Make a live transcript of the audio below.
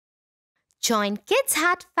Join Kids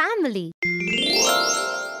Hat family.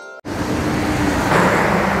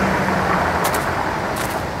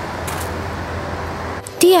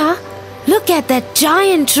 Tia, look at that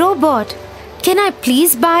giant robot. Can I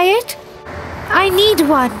please buy it? I need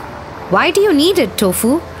one. Why do you need it,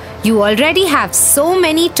 Tofu? You already have so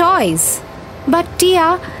many toys. But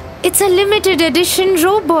Tia, it's a limited edition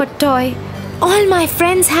robot toy. All my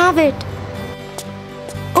friends have it.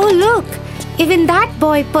 Oh look, even that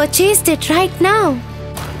boy purchased it right now.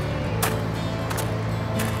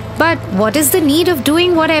 But what is the need of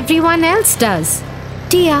doing what everyone else does?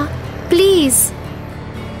 Tia, please.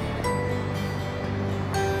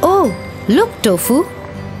 Oh, look, Tofu.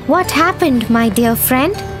 What happened, my dear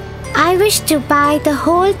friend? I wish to buy the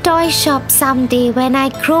whole toy shop someday when I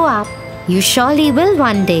grow up. You surely will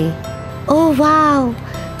one day. Oh wow,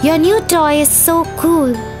 your new toy is so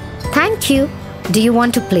cool. Thank you. Do you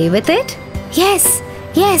want to play with it? Yes,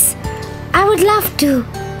 I would love to.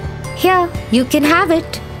 Here, you can have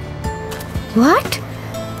it. What?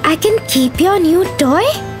 I can keep your new toy?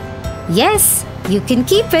 Yes, you can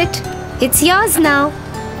keep it. It's yours now.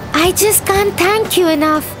 I just can't thank you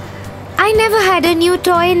enough. I never had a new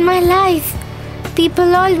toy in my life.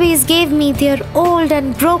 People always gave me their old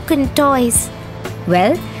and broken toys.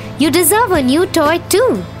 Well, you deserve a new toy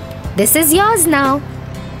too. This is yours now.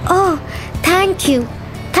 Oh, thank you.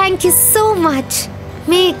 Thank you so much.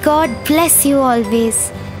 May God bless you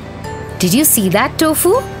always. Did you see that,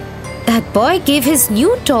 Tofu? That boy gave his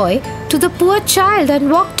new toy to the poor child and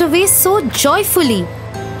walked away so joyfully.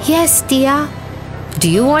 Yes, Tia. Do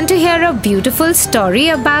you want to hear a beautiful story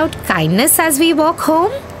about kindness as we walk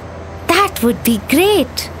home? That would be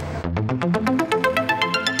great.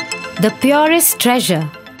 The purest treasure.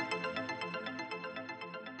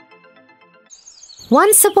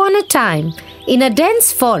 Once upon a time, in a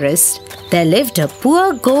dense forest, there lived a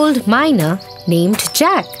poor gold miner named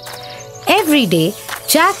Jack. Every day,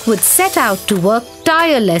 Jack would set out to work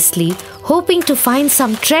tirelessly, hoping to find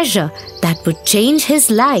some treasure that would change his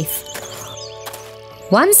life.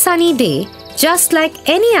 One sunny day, just like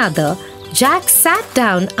any other, Jack sat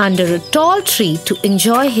down under a tall tree to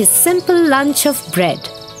enjoy his simple lunch of bread.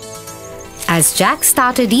 As Jack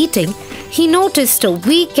started eating, he noticed a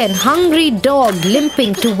weak and hungry dog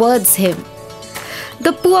limping towards him.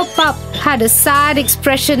 The poor pup had a sad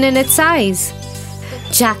expression in its eyes.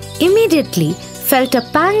 Jack immediately felt a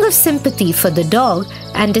pang of sympathy for the dog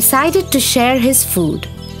and decided to share his food.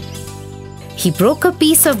 He broke a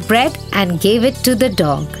piece of bread and gave it to the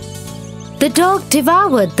dog. The dog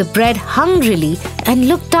devoured the bread hungrily and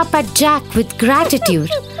looked up at Jack with gratitude,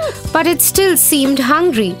 but it still seemed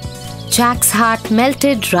hungry. Jack's heart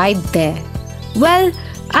melted right there. Well,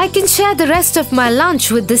 I can share the rest of my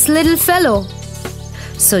lunch with this little fellow.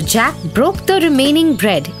 So Jack broke the remaining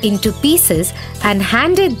bread into pieces and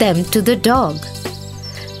handed them to the dog.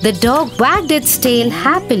 The dog wagged its tail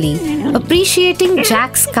happily, appreciating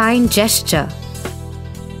Jack's kind gesture.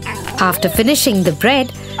 After finishing the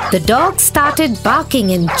bread, the dog started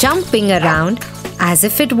barking and jumping around as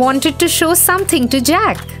if it wanted to show something to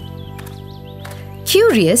Jack.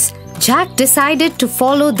 Curious, Jack decided to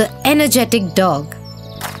follow the energetic dog.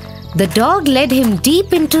 The dog led him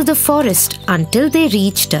deep into the forest until they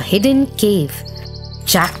reached a hidden cave.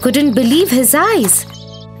 Jack couldn't believe his eyes.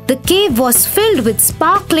 The cave was filled with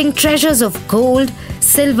sparkling treasures of gold,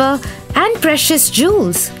 silver, and precious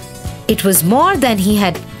jewels. It was more than he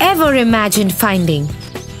had ever imagined finding.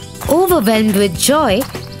 Overwhelmed with joy,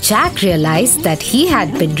 Jack realized that he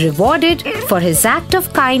had been rewarded for his act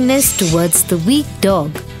of kindness towards the weak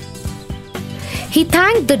dog. He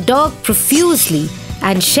thanked the dog profusely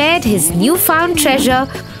and shared his newfound treasure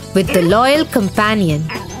with the loyal companion.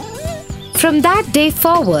 From that day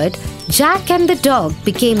forward, Jack and the dog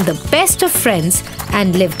became the best of friends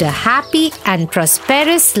and lived a happy and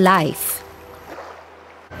prosperous life.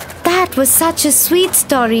 That was such a sweet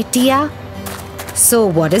story, Tia. So,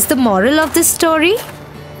 what is the moral of the story?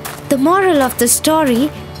 The moral of the story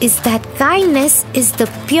is that kindness is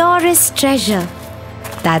the purest treasure.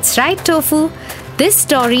 That's right, Tofu. This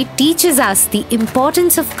story teaches us the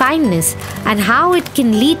importance of kindness and how it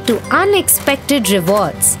can lead to unexpected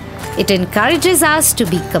rewards. It encourages us to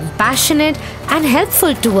be compassionate and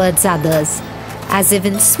helpful towards others, as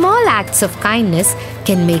even small acts of kindness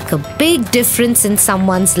can make a big difference in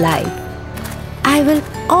someone's life. I will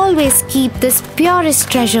always keep this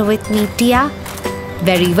purest treasure with me, Tia.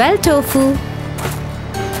 Very well, Tofu.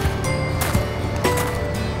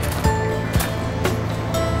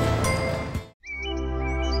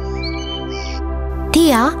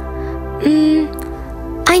 Tia,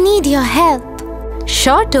 I need your help.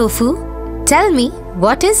 Sure, Tofu. Tell me,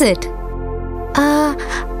 what is it?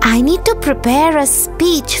 I need to prepare a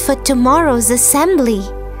speech for tomorrow's assembly.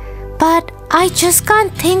 But I just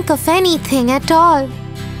can't think of anything at all.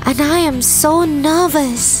 And I am so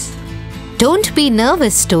nervous. Don't be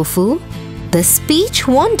nervous, Tofu. The speech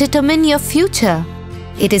won't determine your future.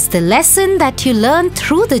 It is the lesson that you learn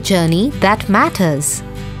through the journey that matters.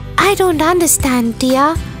 I don't understand,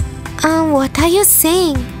 Tia. What are you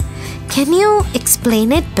saying? Can you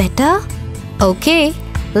explain it better? Okay,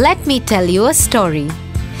 let me tell you a story.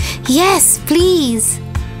 Yes, please.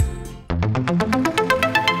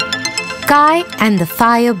 Kai and the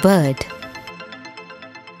Firebird.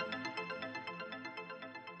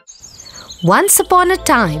 Once upon a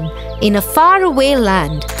time, in a faraway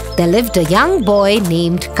land, there lived a young boy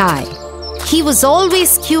named Kai. He was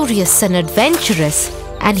always curious and adventurous,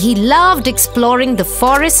 and he loved exploring the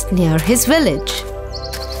forest near his village.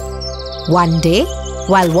 One day,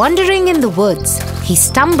 while wandering in the woods, he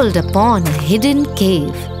stumbled upon a hidden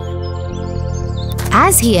cave.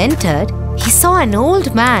 As he entered, he saw an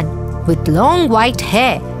old man with long white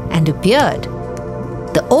hair and a beard.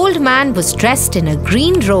 The old man was dressed in a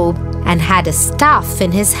green robe and had a staff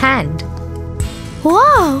in his hand.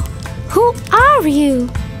 Wow! Who are you?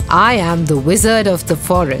 I am the wizard of the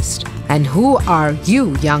forest. And who are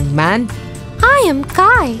you, young man? I am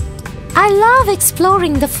Kai. I love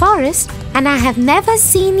exploring the forest and I have never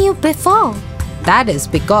seen you before. That is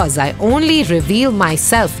because I only reveal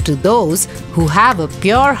myself to those who have a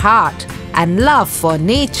pure heart and love for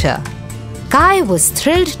nature. Kai was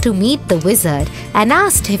thrilled to meet the wizard and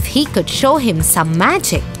asked if he could show him some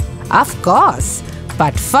magic. Of course,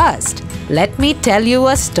 but first, let me tell you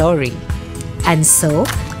a story. And so,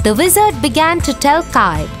 the wizard began to tell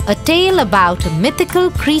Kai a tale about a mythical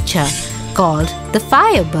creature called the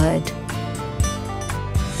Firebird.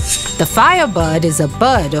 The Firebird is a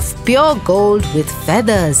bird of pure gold with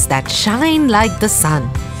feathers that shine like the sun.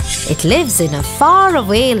 It lives in a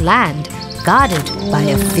faraway land guarded by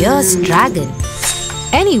a fierce dragon.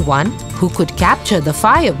 Anyone who could capture the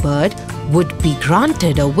Firebird would be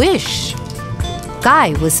granted a wish.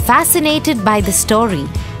 Kai was fascinated by the story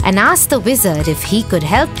and asked the wizard if he could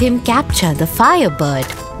help him capture the Firebird.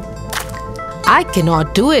 I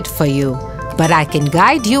cannot do it for you, but I can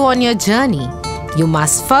guide you on your journey. You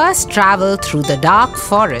must first travel through the dark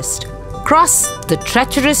forest, cross the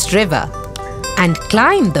treacherous river, and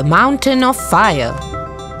climb the mountain of fire.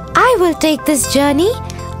 I will take this journey.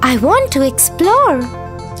 I want to explore.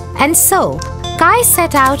 And so, Kai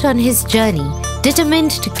set out on his journey,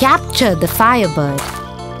 determined to capture the Firebird.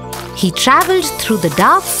 He traveled through the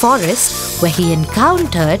dark forest where he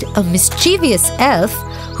encountered a mischievous elf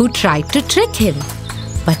who tried to trick him.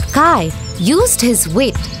 But Kai used his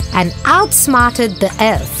wit and outsmarted the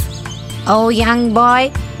elf. Oh, young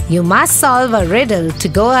boy, you must solve a riddle to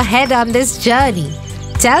go ahead on this journey.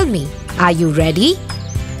 Tell me, are you ready?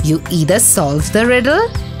 You either solve the riddle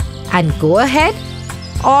and go ahead,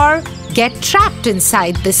 or get trapped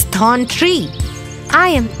inside this thorn tree. I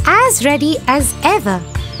am as ready as ever.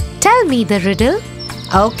 Tell me the riddle.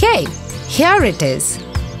 Okay, here it is.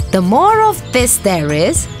 The more of this there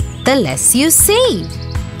is, the less you see.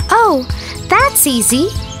 Oh, that's easy.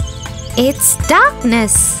 It's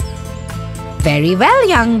darkness. Very well,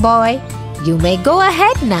 young boy. You may go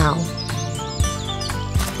ahead now.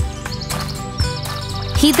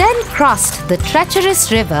 He then crossed the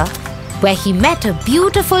treacherous river where he met a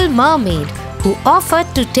beautiful mermaid who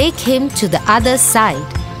offered to take him to the other side.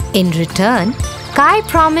 In return, Kai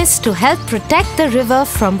promised to help protect the river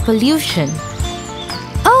from pollution.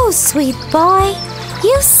 Oh, sweet boy,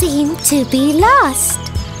 you seem to be lost.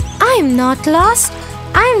 I'm not lost.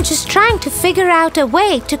 I'm just trying to figure out a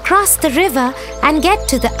way to cross the river and get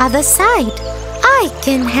to the other side. I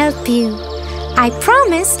can help you. I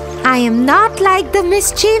promise I am not like the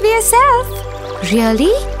mischievous elf.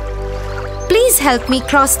 Really? Please help me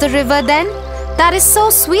cross the river then. That is so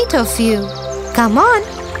sweet of you. Come on,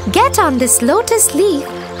 get on this lotus leaf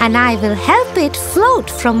and I will help it float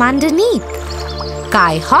from underneath.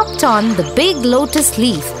 Kai hopped on the big lotus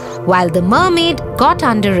leaf while the mermaid got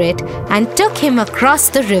under it and took him across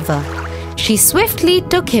the river. She swiftly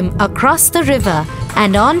took him across the river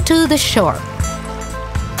and onto the shore.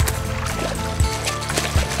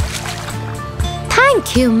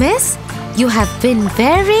 Thank you, miss. You have been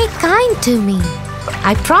very kind to me.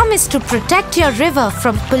 I promise to protect your river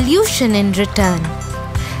from pollution in return.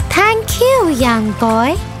 Thank you, young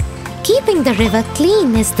boy. Keeping the river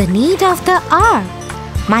clean is the need of the hour.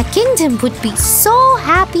 My kingdom would be so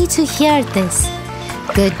happy to hear this.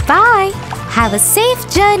 Goodbye. Have a safe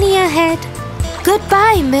journey ahead.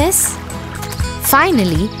 Goodbye, miss.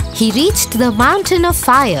 Finally, he reached the mountain of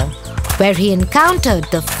fire, where he encountered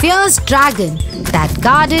the fierce dragon that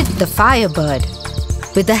guarded the firebird.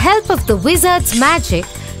 With the help of the wizard's magic,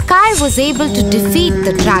 Kai was able to defeat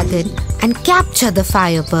the dragon and capture the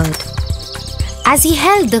firebird. As he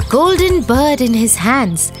held the golden bird in his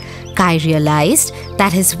hands, Kai realized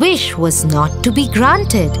that his wish was not to be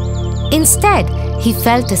granted. Instead, he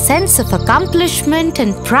felt a sense of accomplishment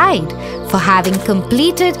and pride for having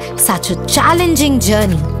completed such a challenging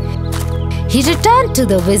journey. He returned to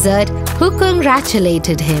the wizard, who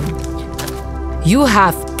congratulated him. You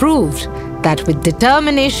have proved that with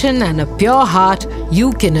determination and a pure heart,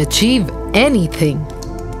 you can achieve anything.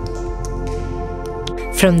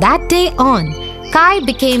 From that day on, Kai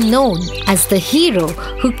became known as the hero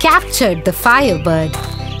who captured the firebird.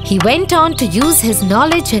 He went on to use his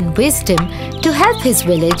knowledge and wisdom to help his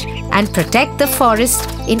village and protect the forest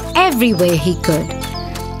in every way he could.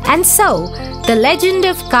 And so, the legend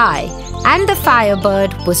of Kai and the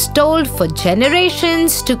firebird was told for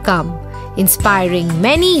generations to come, inspiring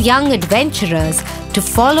many young adventurers to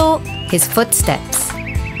follow his footsteps.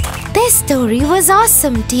 This story was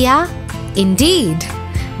awesome, Tia. Indeed,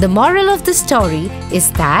 the moral of the story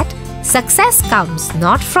is that success comes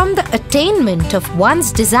not from the attainment of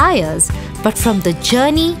one's desires, but from the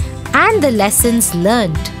journey and the lessons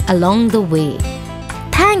learned along the way.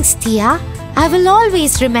 Thanks, Tia. I will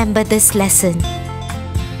always remember this lesson.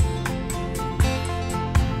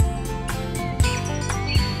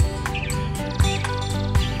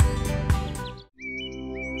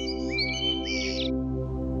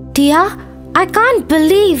 Tia, I can't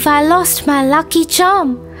believe I lost my lucky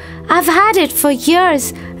charm. I've had it for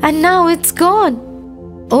years and now it's gone.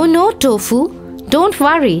 Oh no, Tofu, don't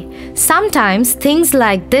worry. Sometimes things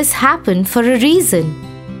like this happen for a reason.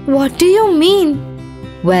 What do you mean?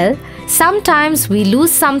 Well, sometimes we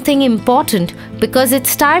lose something important because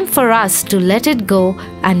it's time for us to let it go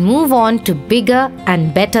and move on to bigger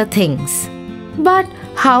and better things. But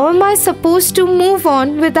how am I supposed to move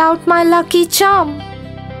on without my lucky charm?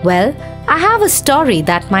 Well, I have a story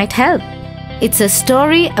that might help. It's a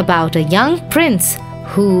story about a young prince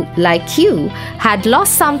who, like you, had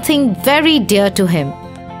lost something very dear to him.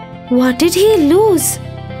 What did he lose?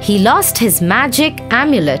 He lost his magic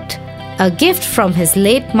amulet, a gift from his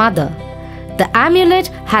late mother. The amulet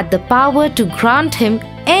had the power to grant him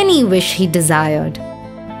any wish he desired.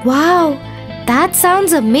 Wow, that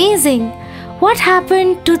sounds amazing. What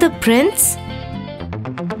happened to the prince?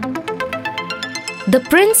 The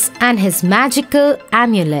prince and his magical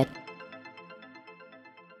amulet.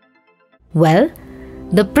 Well,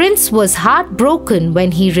 the prince was heartbroken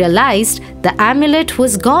when he realized the amulet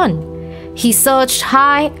was gone. He searched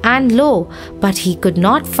high and low, but he could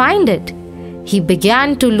not find it. He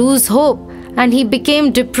began to lose hope and he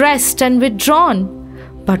became depressed and withdrawn.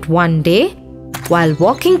 But one day, while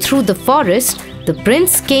walking through the forest, the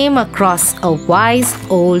prince came across a wise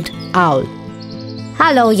old owl.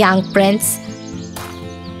 Hello, young prince.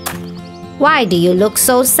 Why do you look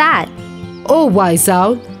so sad? Oh, wise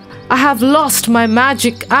owl, I have lost my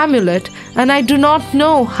magic amulet and I do not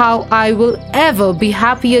know how I will ever be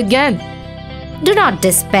happy again. Do not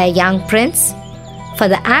despair, young prince, for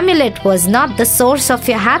the amulet was not the source of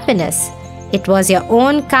your happiness. It was your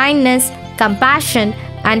own kindness, compassion,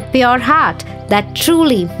 and pure heart that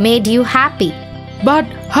truly made you happy. But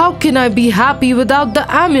how can I be happy without the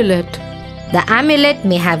amulet? The amulet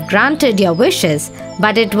may have granted your wishes,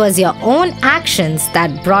 but it was your own actions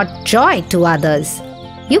that brought joy to others.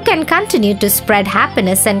 You can continue to spread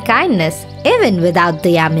happiness and kindness even without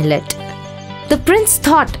the amulet. The prince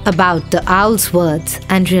thought about the owl's words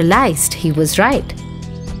and realized he was right.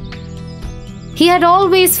 He had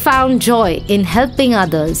always found joy in helping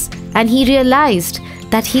others, and he realized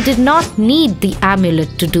that he did not need the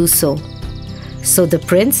amulet to do so. So the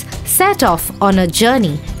prince set off on a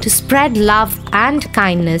journey to spread love and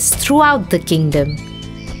kindness throughout the kingdom.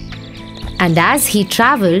 And as he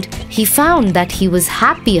traveled, he found that he was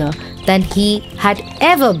happier than he had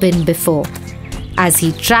ever been before. As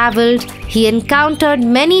he traveled, he encountered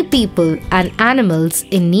many people and animals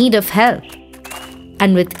in need of help.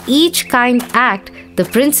 And with each kind act, the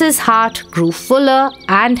prince's heart grew fuller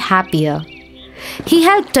and happier. He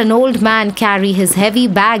helped an old man carry his heavy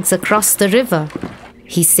bags across the river.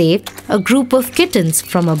 He saved a group of kittens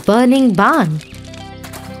from a burning barn.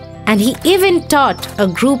 And he even taught a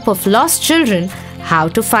group of lost children how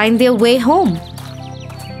to find their way home.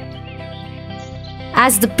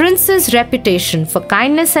 As the prince's reputation for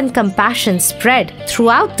kindness and compassion spread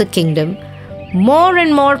throughout the kingdom, more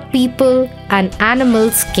and more people and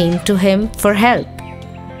animals came to him for help.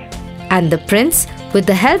 And the prince, with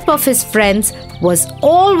the help of his friends, was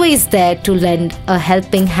always there to lend a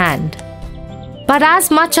helping hand. But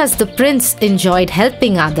as much as the prince enjoyed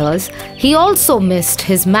helping others, he also missed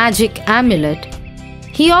his magic amulet.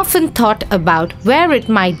 He often thought about where it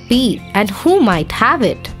might be and who might have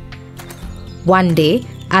it. One day,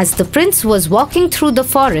 as the prince was walking through the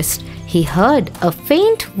forest, he heard a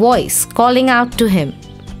faint voice calling out to him.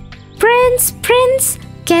 Prince, Prince,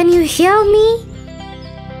 can you hear me?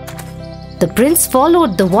 The prince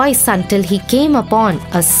followed the voice until he came upon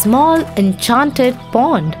a small enchanted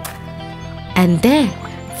pond. And there,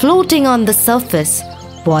 floating on the surface,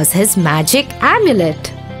 was his magic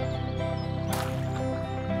amulet.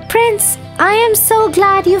 Prince, I am so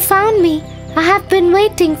glad you found me. I have been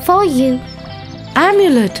waiting for you.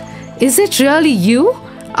 Amulet, is it really you?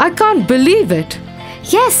 I can't believe it.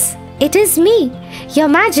 Yes, it is me, your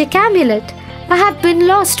magic amulet. I have been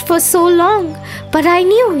lost for so long, but I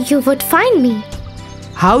knew you would find me.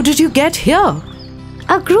 How did you get here?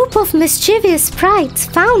 A group of mischievous sprites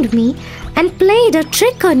found me and played a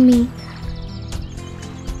trick on me.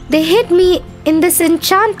 They hid me in this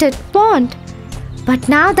enchanted pond. But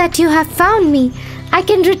now that you have found me, I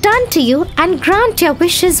can return to you and grant your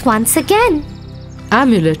wishes once again.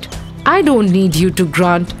 Amulet, I don't need you to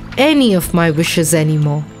grant any of my wishes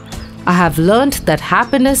anymore. I have learned that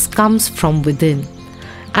happiness comes from within,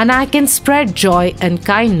 and I can spread joy and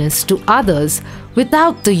kindness to others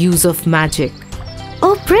without the use of magic.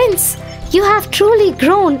 Oh Prince, you have truly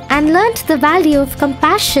grown and learnt the value of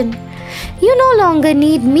compassion. You no longer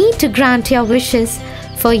need me to grant your wishes,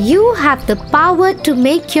 for you have the power to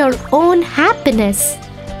make your own happiness.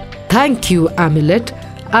 Thank you, Amulet.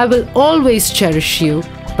 I will always cherish you,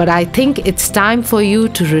 but I think it's time for you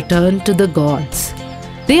to return to the gods.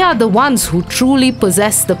 They are the ones who truly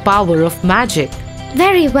possess the power of magic.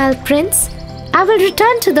 Very well, Prince. I will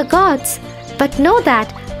return to the gods, but know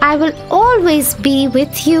that I will always be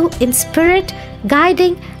with you in spirit,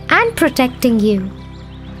 guiding and protecting you.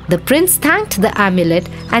 The prince thanked the amulet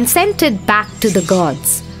and sent it back to the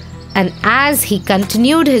gods. And as he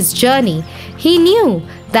continued his journey, he knew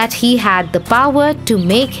that he had the power to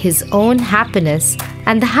make his own happiness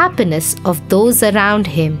and the happiness of those around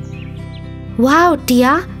him. Wow,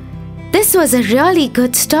 Tia, this was a really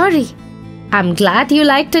good story. I'm glad you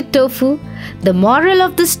liked it, Tofu. The moral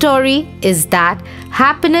of the story is that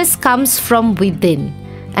happiness comes from within,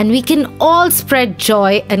 and we can all spread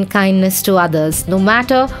joy and kindness to others, no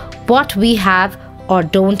matter what we have or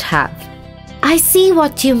don't have. I see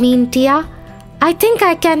what you mean, Tia. I think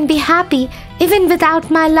I can be happy even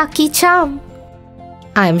without my lucky charm.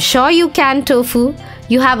 I'm sure you can, Tofu.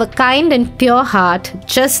 You have a kind and pure heart,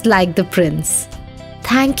 just like the prince.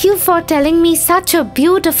 Thank you for telling me such a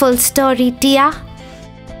beautiful story, Tia.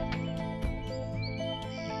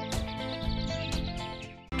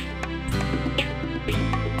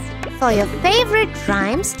 For your favorite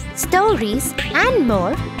rhymes, stories and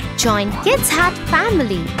more, join Kids Hat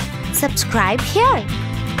family. Subscribe here.